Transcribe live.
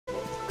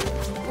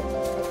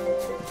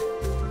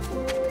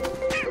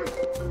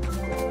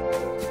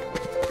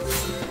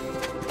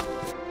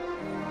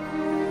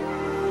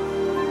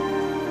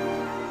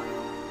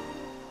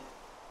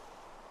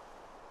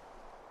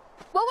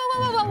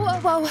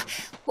Whoa.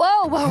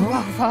 Whoa, whoa,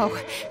 whoa, whoa.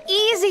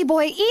 Easy,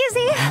 boy,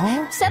 easy.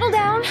 Huh? Settle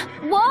down.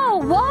 Whoa,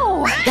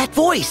 whoa. That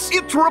voice!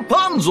 It's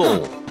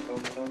Rapunzel!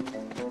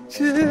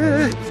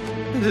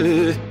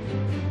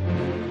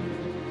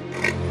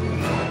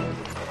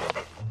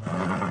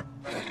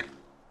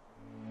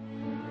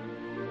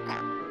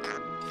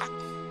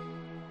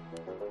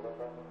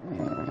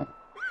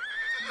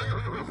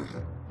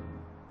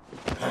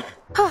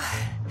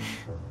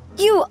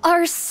 You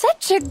are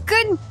such a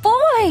good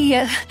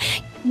boy.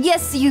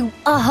 Yes, you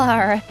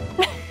are.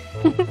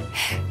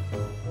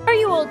 Are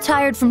you all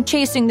tired from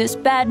chasing this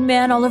bad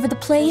man all over the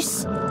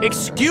place?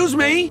 Excuse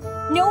me?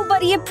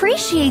 Nobody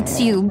appreciates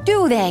you,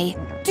 do they?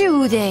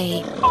 Do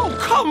they? Oh,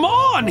 come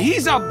on!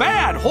 He's a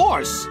bad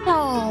horse!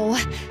 Oh,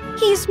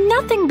 he's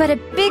nothing but a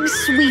big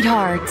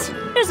sweetheart.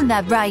 Isn't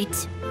that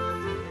right?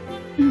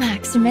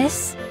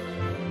 Maximus?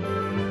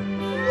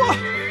 What?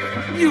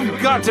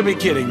 You've got to be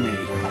kidding me.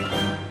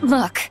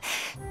 Look,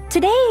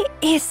 today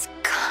is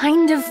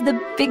kind of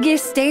the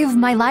biggest day of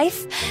my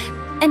life.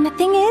 And the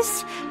thing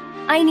is,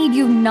 I need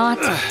you not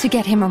to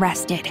get him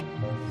arrested.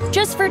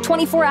 Just for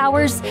 24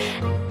 hours,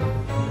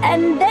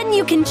 and then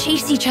you can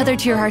chase each other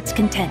to your heart's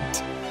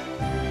content.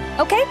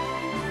 Okay?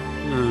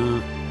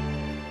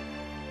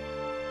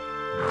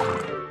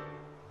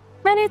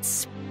 And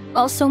it's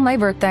also my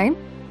birthday,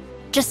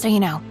 just so you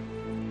know.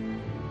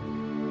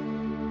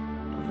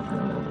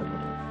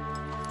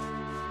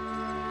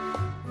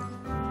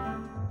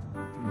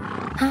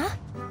 Huh?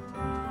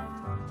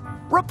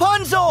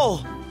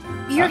 Rapunzel!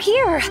 You're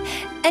here,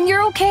 and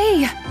you're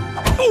okay.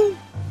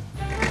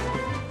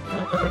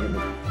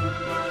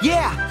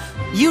 Yeah,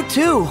 you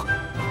too.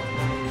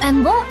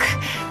 And look,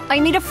 I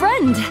meet a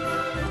friend.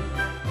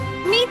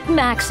 Meet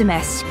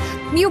Maximus.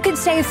 You could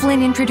say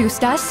Flynn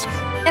introduced us,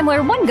 and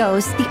where one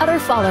goes, the other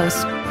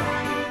follows.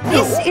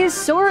 This is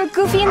Sora,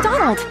 Goofy, and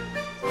Donald.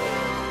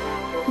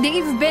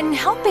 They've been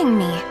helping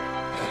me.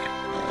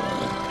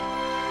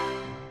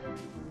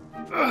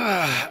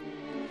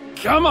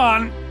 Come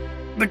on.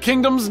 The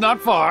kingdom's not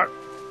far.